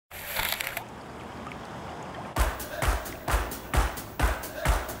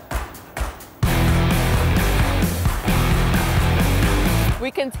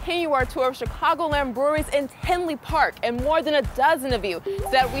continue our tour of Chicagoland breweries in Tinley Park, and more than a dozen of you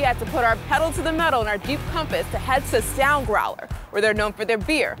said we had to put our pedal to the metal in our Jeep Compass to head to Soundgrowler, where they're known for their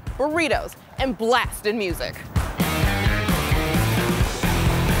beer, burritos, and blasted music.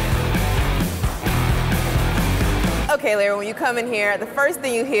 Okay, Larry, when you come in here, the first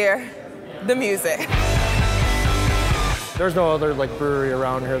thing you hear, the music. There's no other brewery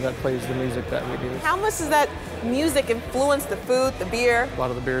around here that plays the music that we do. How much does that music influence the food, the beer? A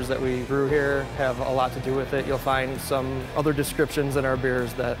lot of the beers that we brew here have a lot to do with it. You'll find some other descriptions in our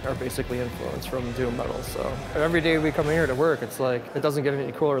beers that are basically influenced from doom metal. So every day we come in here to work, it's like, it doesn't get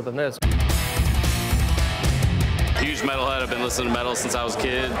any cooler than this. Huge metalhead. I've been listening to metal since I was a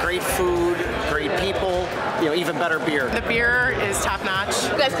kid. Great food, great people, even better beer. The beer is top notch.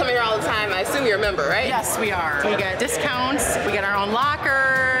 You guys come here all the time. I assume you're a member, right? Yes, we are. We get discounts, we get our own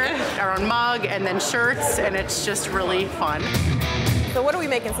locker, our own mug, and then shirts, and it's just really fun. So what are we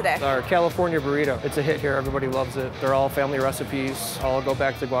making today? Our California burrito. It's a hit here. Everybody loves it. They're all family recipes. All go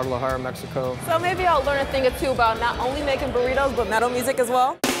back to Guadalajara, Mexico. So maybe I'll learn a thing or two about not only making burritos, but metal music as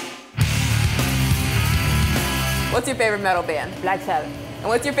well. What's your favorite metal band? Black Sabbath. And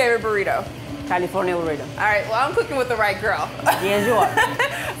what's your favorite burrito? California burrito. All right, well, I'm cooking with the right girl. Yes, you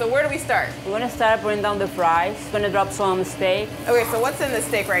are. So where do we start? We're gonna start putting down the fries. We're gonna drop some steak. Okay, so what's in the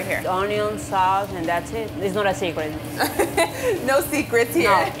steak right here? Onion, salt, and that's it. It's not a secret. No secrets here.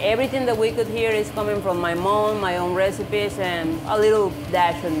 No, everything that we cook here is coming from my mom, my own recipes, and a little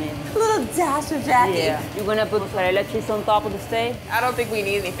dash of me. A little dash of Jackie. Yeah. You're gonna put mozzarella cheese on top of the steak. I don't think we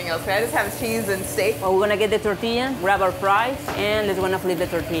need anything else. Can I just have cheese and steak? Well, we're gonna get the tortilla, grab our fries, and let's gonna flip the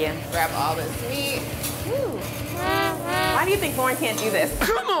tortilla. Grab all this meat. Ooh. Why do you think Lauren can't do this?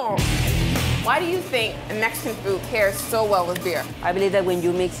 Come on! Why do you think Mexican food pairs so well with beer? I believe that when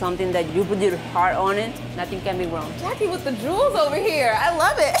you make something that you put your heart on it, nothing can be wrong. Jackie with the jewels over here. I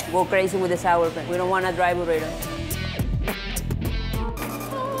love it. Go crazy with the sour cream. We don't want a dry burrito.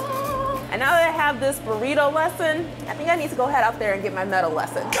 And now that I have this burrito lesson, I think I need to go head out there and get my metal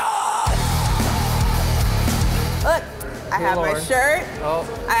lesson. Look, I have my shirt. Oh.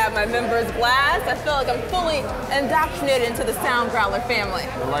 I have my member's glass. I feel like I'm fully indoctrinated into the Soundgrowler family.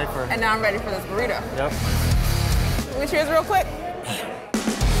 The lifer. And now I'm ready for this burrito. Yep. Can we cheers real quick?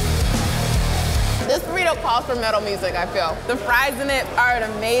 This burrito calls for metal music, I feel. The fries in it are an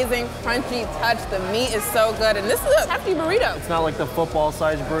amazing, crunchy touch. The meat is so good, and this is a hefty burrito. It's not like the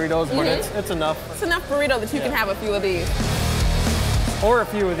football-sized burritos, but it's enough. It's enough burrito that you can have a few of these. Or a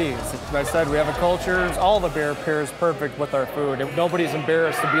few of these. As I said, we have a culture. All the beer pairs perfect with our food. Nobody's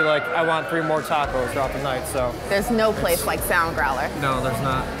embarrassed to be like, I want 3 more tacos throughout the night, so. There's no place like Soundgrowler. No, there's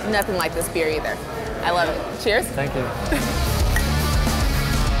not. Nothing like this beer either. I love it. Cheers. Thank you.